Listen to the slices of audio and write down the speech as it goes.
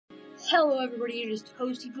Hello everybody, it is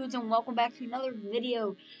ToastyFoods and welcome back to another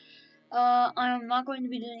video. I'm not going to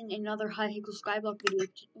be doing another Hide Heckle Skyblock video.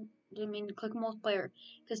 Didn't mean to click multiplayer.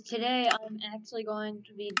 Because today I'm actually going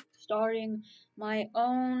to be starting my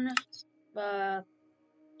own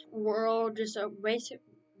world, just a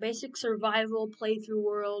basic survival playthrough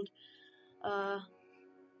world. I'm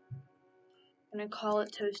gonna call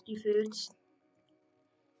it ToastyFoods.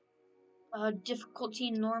 Difficulty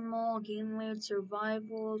normal, game mode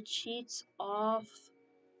survival, cheats off.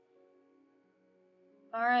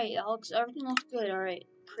 Alright, Alex, everything looks good. Alright,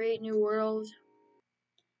 create new world.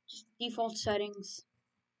 Just default settings.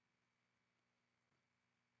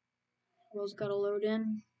 World's gotta load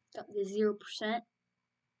in. Got the 0%.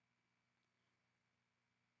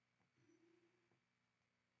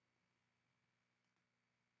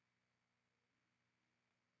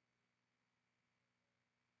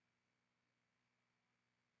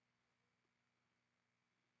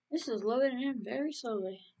 This is loading in very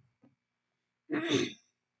slowly.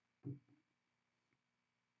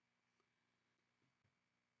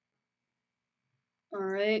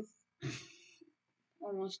 Alright.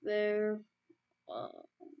 Almost there.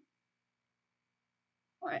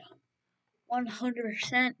 Alright.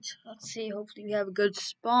 100%. Let's see. Hopefully we have a good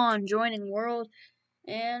spawn. Joining world.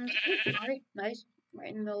 And, alright, nice. Right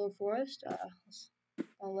in the middle of the forest.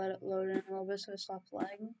 I'll let it load in a little bit so it stops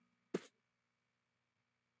lagging.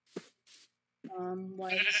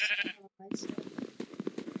 Why is this?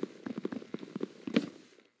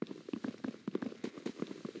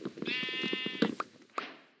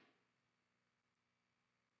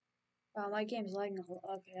 My game's lagging a whole.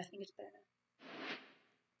 Okay, I think it's better now.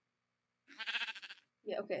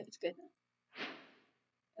 Yeah, okay, it's good now.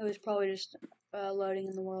 It was probably just loading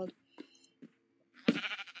in the world.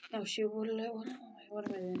 Oh shoot, what am I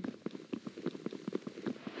doing?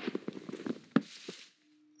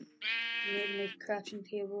 I need to make a crafting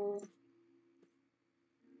table.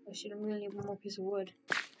 Oh shoot, I'm gonna need one more piece of wood.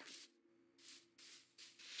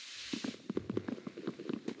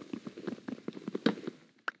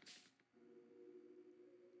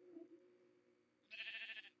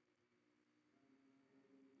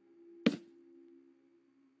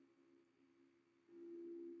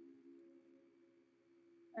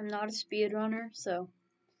 I'm not a speedrunner, so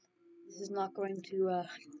this is not going to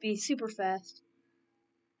be super fast.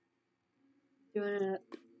 Doing it at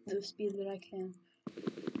the speed that I can.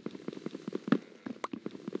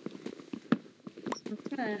 So I'm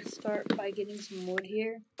gonna start by getting some wood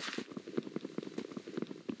here.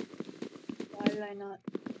 Why did I not?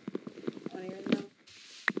 I don't even know.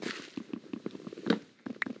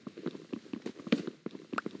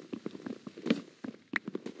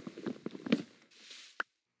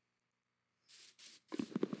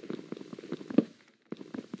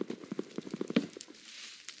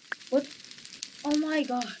 What? Oh my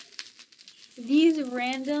god. These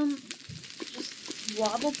random just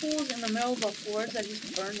lava pools in the middle of a forest that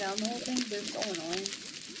just burn down the whole thing, they're so annoying.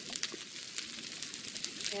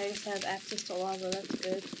 Yeah, I just have access to lava, that's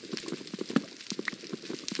good.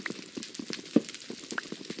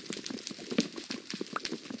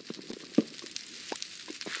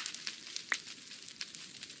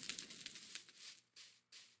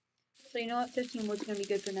 So you know what, 15 wood's gonna be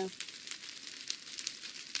good for now.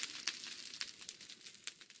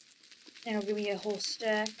 And it'll give me a whole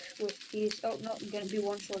stack with these. Oh no, I'm gonna be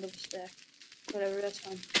one short of a stack. Whatever, that's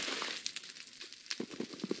fine.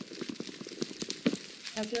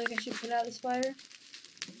 I feel like I should put out this fire.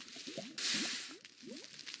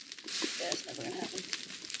 Yeah, that's never gonna happen.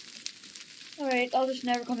 Alright, I'll just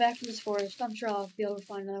never come back to this forest. I'm sure I'll be able to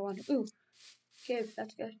find another one. Ooh, cave,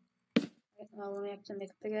 that's good. Right, now let me have to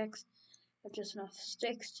make a pickaxe. I have just enough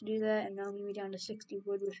sticks to do that, and now I'm gonna be down to 60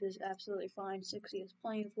 wood, which is absolutely fine. 60 is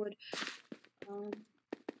plenty of wood.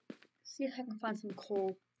 See if I can find some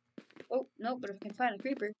coal. Oh, no, but if I can find a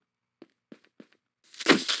creeper.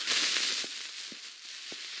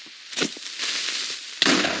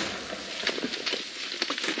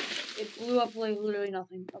 It blew up like literally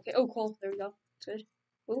nothing. Okay, oh, coal, there we go. That's good.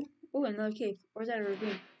 Oh, another cave. Or is that a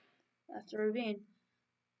ravine? That's a ravine.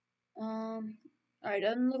 Alright,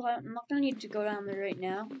 I'm not gonna need to go down there right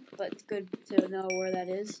now, but it's good to know where that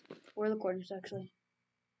is. Where are the coordinates, actually?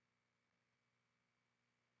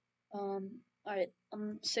 Alright,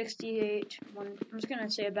 68, I'm just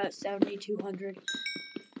gonna say about 7,200.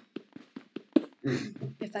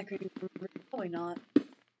 If I can remember, probably not.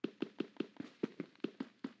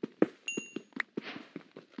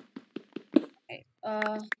 Okay,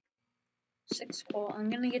 6 coal,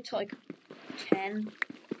 I'm gonna get to like 10.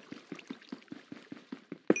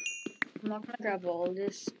 I'm not gonna grab all of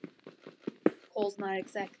this coal's not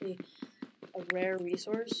exactly a rare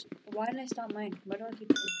resource. Why did I stop mining? Why do I keep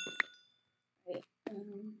doing this? Wait,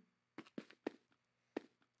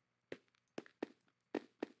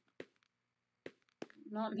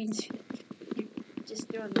 not means you're just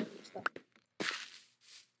doing random stuff.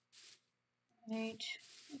 Right,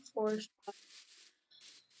 forest.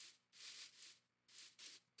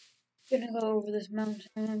 Gonna go over this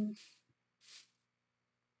mountain.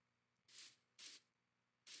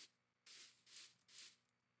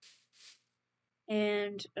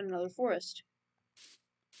 And another forest.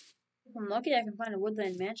 If I'm lucky, I can find a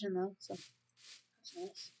woodland mansion though, so that's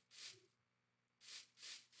nice.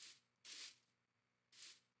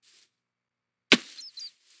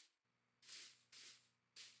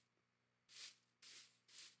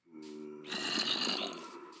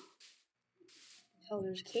 Oh,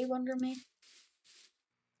 there's a cave under me.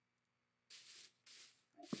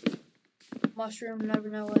 Mushroom, never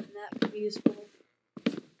know when that could be useful.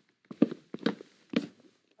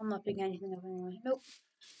 I'm not picking anything up anyway. Nope.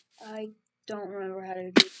 I don't remember how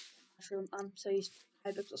to do mushroom. I'm so used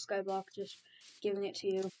to Hypixel Skyblock just giving it to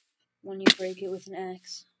you when you break it with an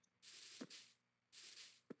axe.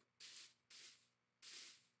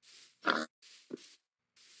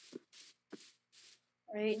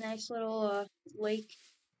 Alright, nice little lake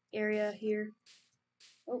area here.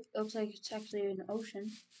 Oh, looks like it's actually an ocean.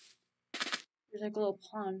 There's like a little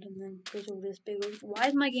pond and then goes over this big ocean. Why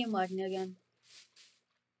is my game lagging again?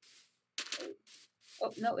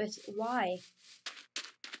 Oh, no, it's why?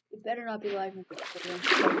 It better not be lagging again.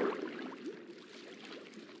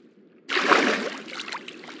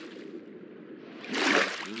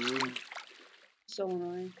 So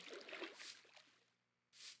annoying.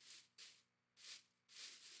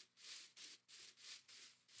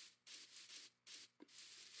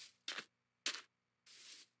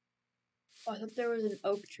 Oh, I thought there was an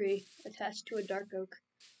oak tree attached to a dark oak.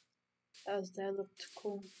 That looked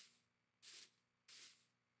cool.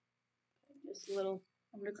 Just a little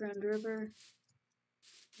underground river.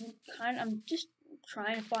 I'm just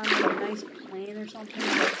trying to find like a nice plane or something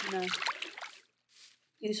that I can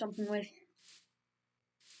do something with.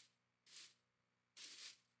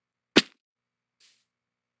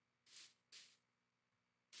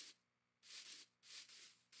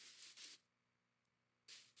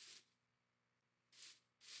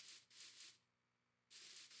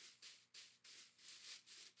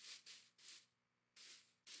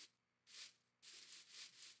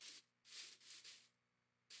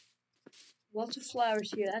 Lots of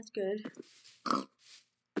flowers here, that's good.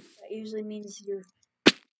 That usually means you're...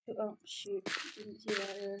 Oh, shoot. Didn't see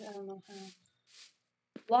that earlier. I don't know how.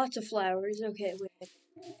 Lots of flowers. Okay, wait.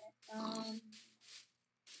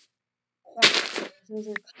 Those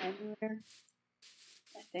are kind of rare.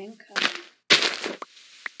 I think. I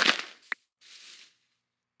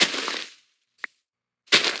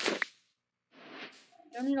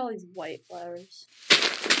don't need all these white flowers.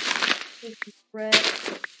 Red.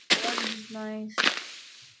 Orange is nice.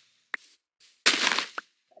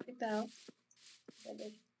 I picked that out. I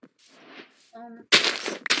did.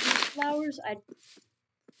 These flowers, I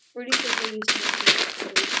pretty sure they used to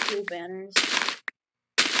make these cool banners.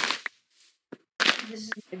 This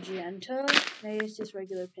is magenta. Maybe it's just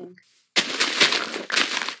regular pink.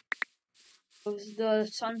 Those the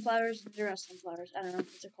sunflowers. They're not sunflowers. I don't know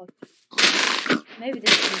what they're called. Maybe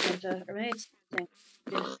this is magenta, or maybe it's the same.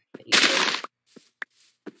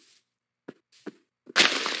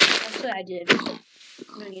 Actually, I did. I'm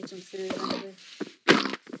gonna get some food eventually.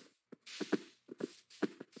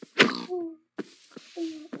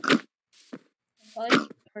 I'm probably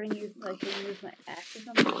hurting you, like hitting you with my axe or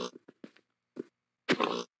something.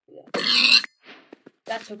 Yeah.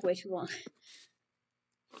 That took way too long.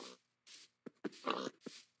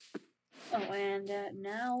 Oh, and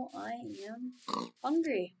now I am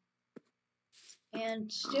hungry.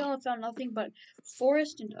 And still I found nothing but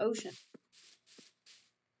forest and ocean.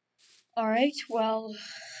 Alright, well,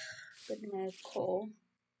 good thing I have coal.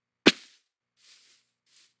 I'm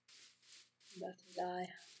about to die.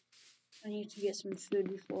 I need to get some food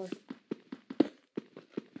before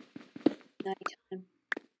nighttime.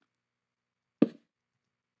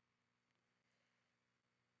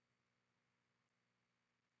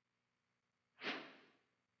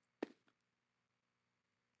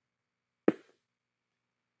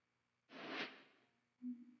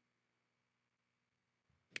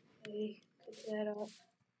 Okay, cook that up.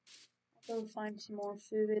 I'll go find some more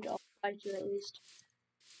food. I'll try to at least.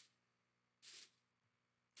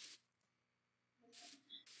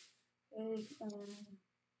 Okay,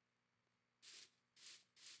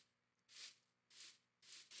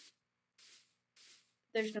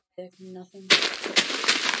 There's no nothing.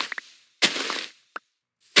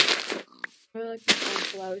 I really like the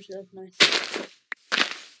flowers, that's nice.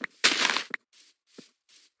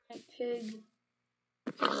 Night pig.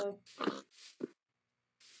 Hello.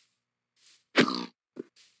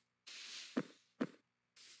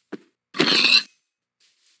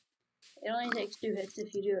 It only takes 2 hits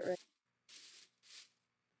if you do it right.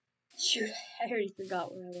 Shoot, I already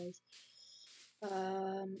forgot where I was.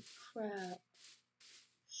 Crap.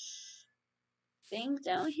 Things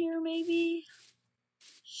down here, maybe?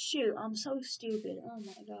 Shoot, I'm so stupid. Oh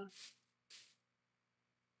my god.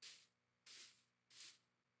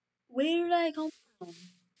 Where did I come from?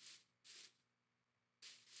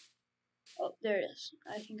 Oh, there it is.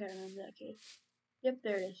 I think I remember that cave. Yep,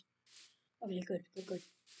 there it is. Okay, good.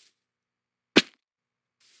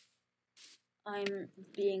 I'm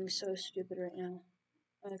being so stupid right now.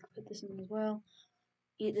 I could put this in as well.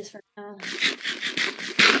 Eat this for now.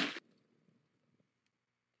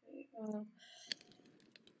 Okay,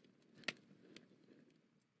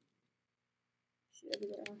 should I do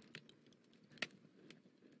that one?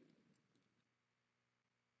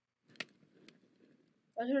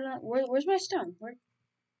 Where's my stone? Where?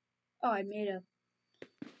 Oh, I made a.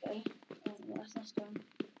 Okay, that's not stone.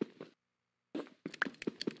 I'm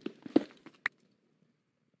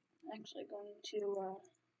actually going to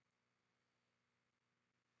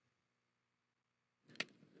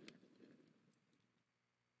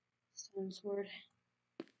stone sword.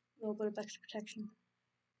 A little bit of extra protection.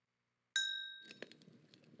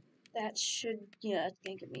 That should, yeah, that's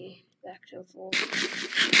gonna get me back to a full.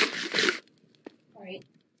 Alright.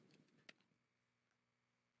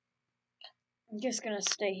 I'm just gonna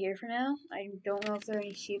stay here for now. I don't know if there are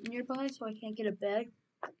any sheep nearby, so I can't get a bed.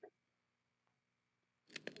 I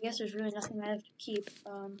guess there's really nothing I have to keep.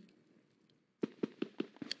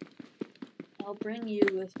 I'll bring you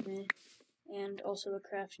with me. And also a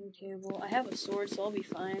crafting table. I have a sword, so I'll be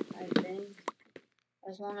fine, I think.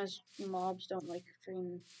 As long as mobs don't, like,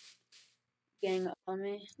 freaking gang up on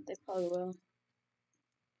me. They probably will.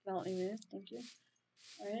 Don't let me move, thank you.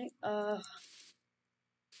 Alright,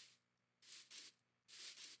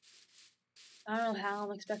 I don't know how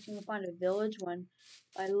I'm expecting to find a village when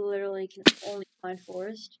I literally can only find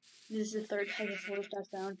forest. This is the 3rd type of forest I've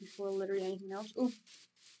found before literally anything else. Ooh.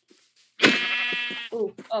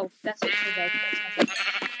 Ooh. Oh, that's it.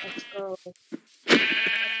 Let's go.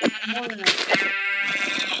 More than that.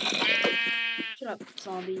 Shut up,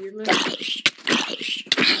 zombie. You're literally.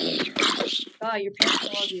 Ah, your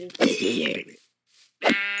parents love you. Okay,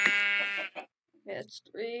 that's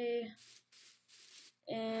 3.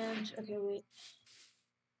 And, okay, wait.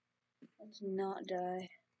 Let's not die.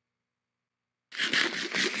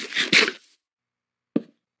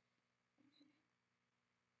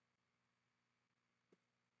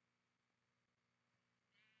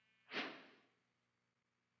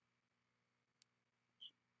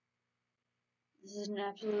 This is an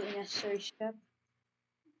absolutely necessary step.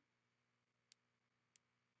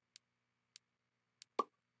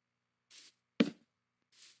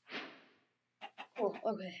 Oh,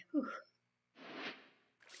 okay. Whew.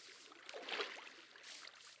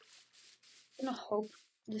 I'm gonna hope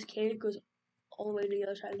this cave goes all the way to the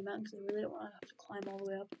other side of the mountain because I really don't want to have to climb all the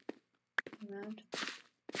way up around.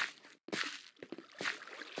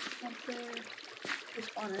 Up there. The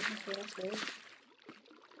spawner. Okay, that's good.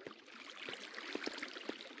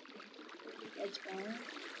 Dead spawner.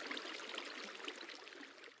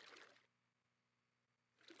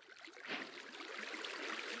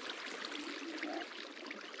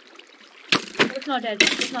 It's not dead.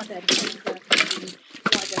 It's not dead. It's not dead.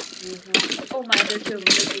 Oh my god, there's 2 of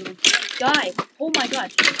them. Die! Oh my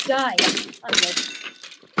god, die! I'm dead.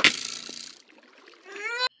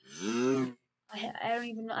 I don't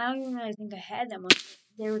even really think I had that much.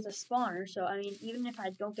 There was a spawner, so I mean, even if I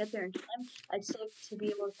don't get there in time, I'd still to be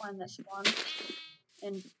able to find that spawner.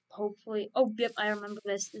 And hopefully, oh yep, I remember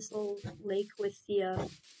this little lake with the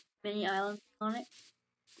mini island on it.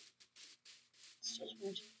 It's just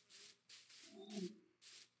weird.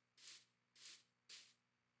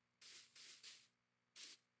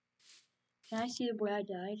 Can I see where I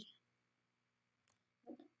died?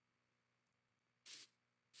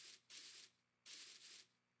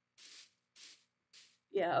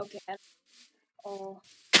 Yeah, okay. Oh.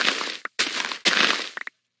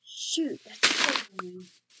 Shoot, that's so annoying.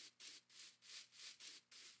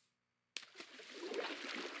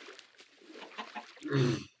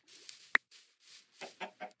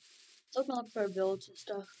 Still gonna look for a village and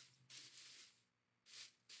stuff.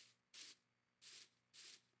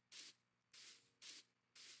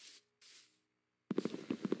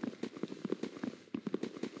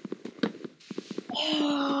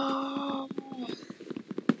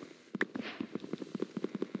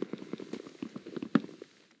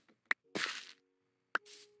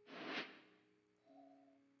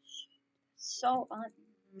 so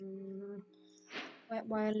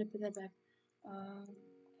why did I put that back?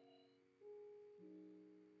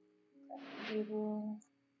 Table.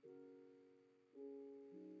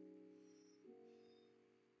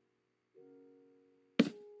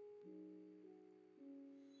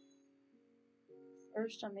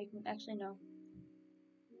 First, I'm making. Actually, no.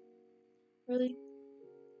 Really?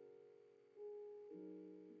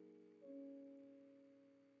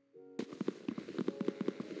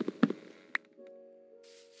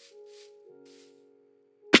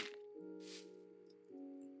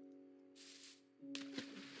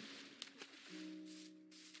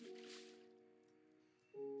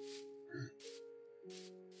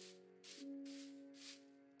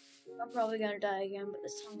 I'm probably gonna die again, but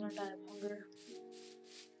this time I'm gonna die of hunger.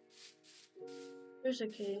 There's a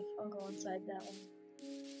cave. I'll go inside that one.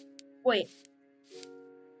 Wait.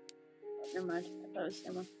 Oh, never mind. I thought it was the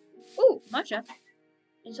same one. Ooh, matcha.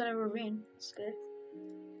 Inside a ravine. That's good.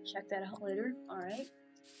 Check that out later. Alright.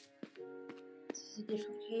 This is a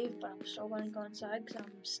different cave, but I'm still gonna go inside because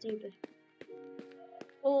I'm stupid.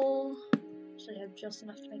 Oh, so I have just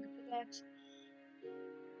enough to make a pickaxe.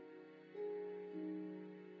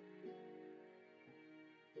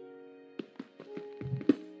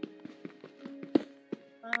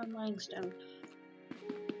 Limestone.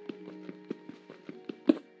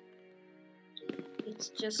 It's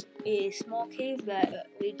just a small cave that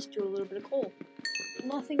leads to a little bit of coal.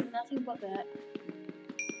 Nothing but that.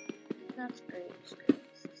 That's great. That's great.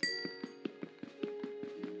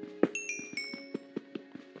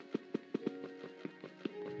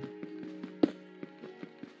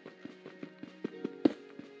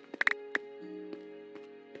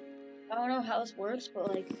 I don't know how this works, but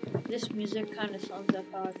like this music kind of sums up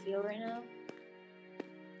how I feel right now.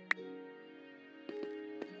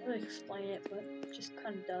 I don't really explain it, but it just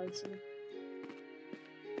kind of does. And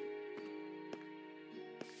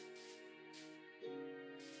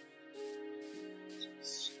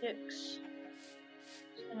sticks.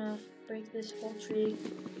 Just gonna break this whole tree.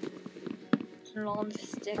 Turn it all into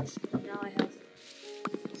sticks. And now I have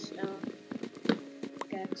stone.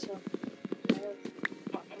 Okay, so I have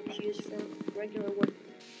what to use for regular wood.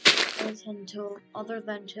 Other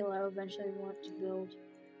than until I eventually want to build.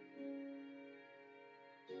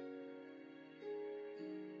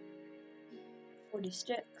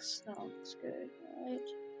 Sticks. That looks good, right?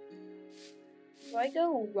 Do I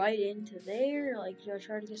go right into there? Like, do I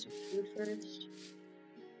try to get some food first?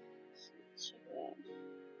 Let's check it out.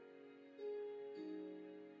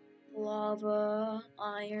 Lava,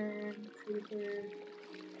 iron, creeper,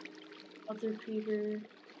 other creeper.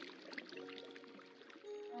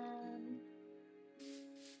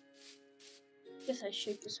 Guess I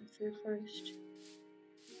should get some food first.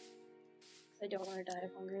 I don't want to die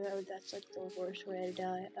of hunger. That's like the worst way to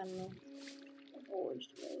die. I don't know. The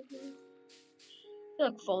worst way. I feel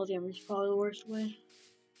like fall damage is probably the worst way.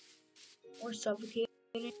 Or suffocating.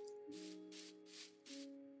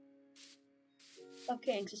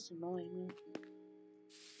 Suffocating's just annoying.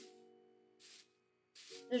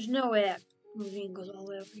 There's no way that ravine goes all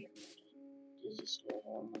the way over here. It's just a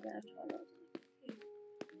hole. I'm gonna have to find out.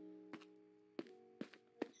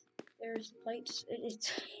 There's plates.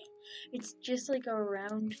 It's just like a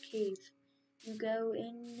round cave. You go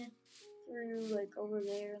in through like over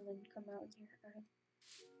there and then come out here. Alright.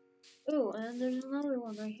 Oh, and there's another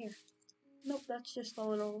one right here. Nope, that's just a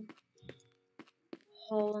little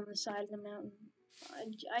hole on the side of the mountain.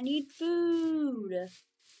 I need food.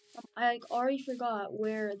 I already forgot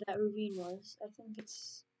where that ravine was. I think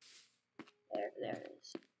it's there. There it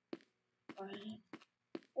is. Alright.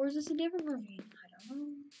 Or is this a different ravine? I don't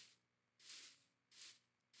know.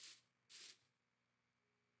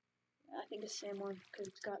 I think it's the same one because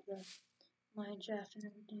it's got the mine shaft and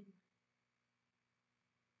everything.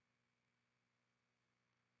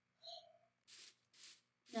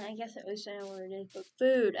 Now, I guess at least I know where it is, but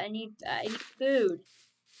food. I need food.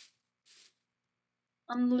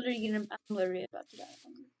 I'm literally about to die of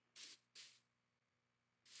hunger.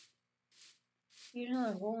 Here's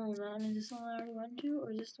another hole in the mountain. Is this the one I already went to,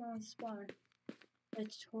 or is this the one with the spawn?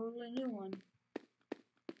 It's a totally new one.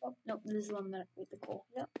 Oh, nope, this is the one that with the coal.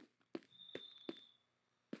 Yep.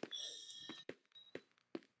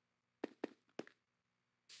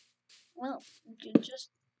 Well,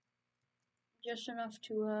 just enough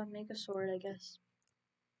to make a sword, I guess.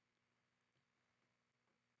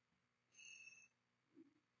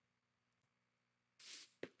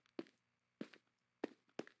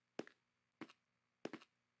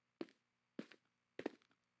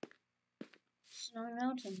 Snowy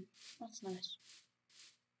mountain. That's nice.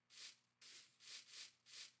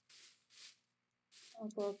 I'll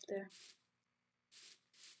go up there.